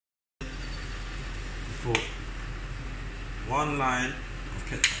put one line of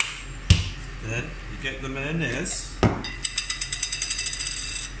ketchup. Then you get the mayonnaise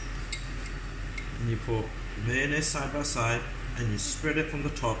and you put mayonnaise side by side and you spread it from the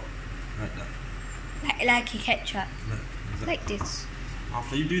top like that. Like a ketchup. No, exactly. Like this.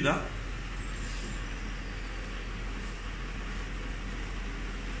 After you do that,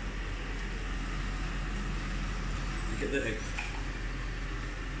 you get the egg.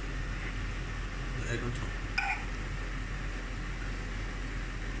 The egg on top.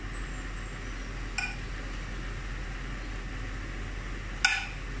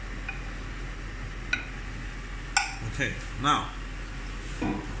 Okay, now,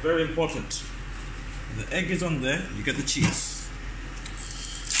 very important. The egg is on there, you get the cheese.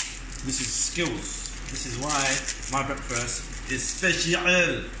 This is skills. This is why my breakfast is special.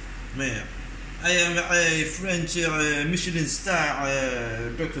 Man, I am a French Michelin star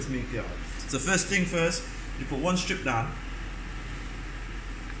breakfast maker. So first thing first, you put one strip down,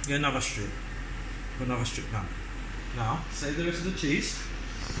 get another strip, put another strip down. Now, save the rest of the cheese.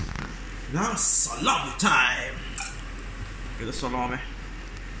 Now, salami time. Get the salami.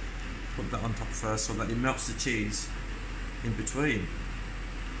 Put that on top first so that it melts the cheese in between.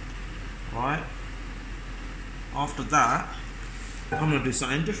 Alright? After that, I'm going to do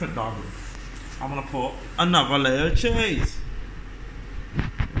something different, darling. I'm going to put another layer of cheese.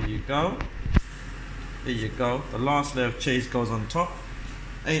 There you go. There you go. The last layer of cheese goes on top.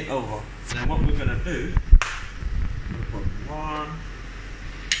 Ain't over. Then what we're going to do, we're going to put one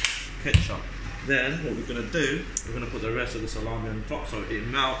ketchup. Then what we're going to do, we're going to put the rest of the salami on top so it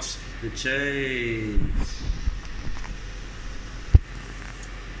melts the cheese.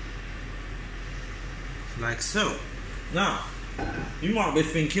 Like so. Now, you might be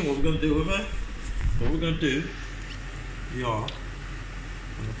thinking what we're going to do with it. What we're going to do, we are going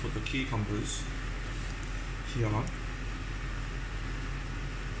to put the cucumbers here on.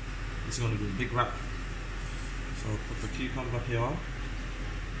 It's going to be a big wrap. So put the cucumber here.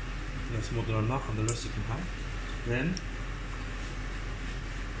 That's more than enough, and the rest you can have. Then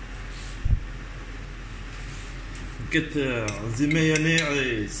get the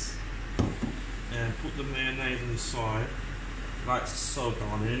mayonnaise and put the mayonnaise inside like so,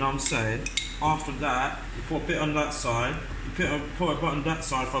 darling. You know what I'm saying? After that, you put a bit on that side, you put a bit on that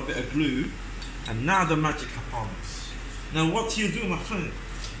side for a bit of glue, and now the magic happens. Now what you do, my friend,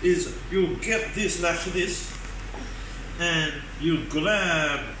 is you get this like this, and you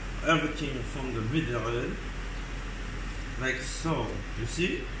grab everything from the middle, like so. You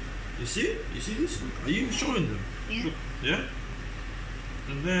see? You see? You see this? Are you showing them? Yeah. Look, yeah?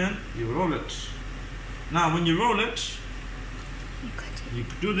 And then you roll it. Now when you roll it, you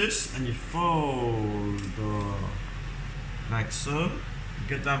do this and you fold like so. You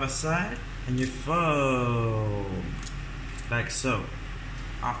get the other side and you fold like so.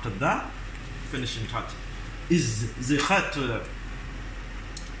 After that, finishing touch is the cut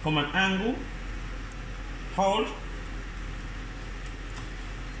from an angle, hold,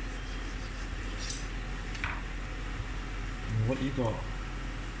 and what you got?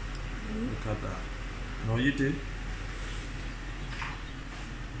 Look at that. No, you do.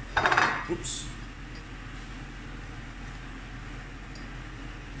 Oops.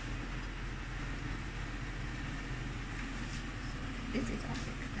 This is all right.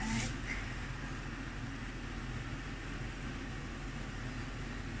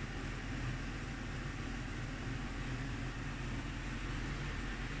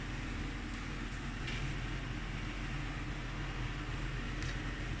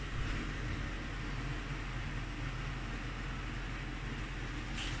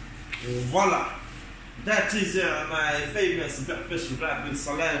 Voila! That is my famous breakfast wrap with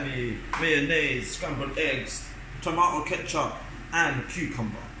salami, mayonnaise, scrambled eggs, tomato ketchup, and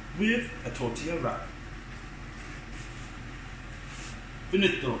cucumber with a tortilla wrap.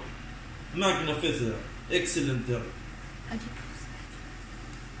 Finito. Magnificent. Excellent.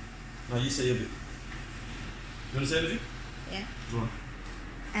 Now you say a bit. You want to say anything? Yeah. Go on.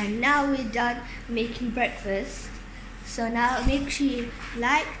 And now we're done making breakfast. So now make sure you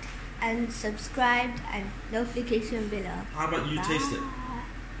liked and subscribed and notification below. How about you taste it?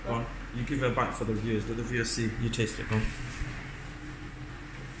 Go on. You give it a bite for the viewers. Let the viewers see you taste it. Go on.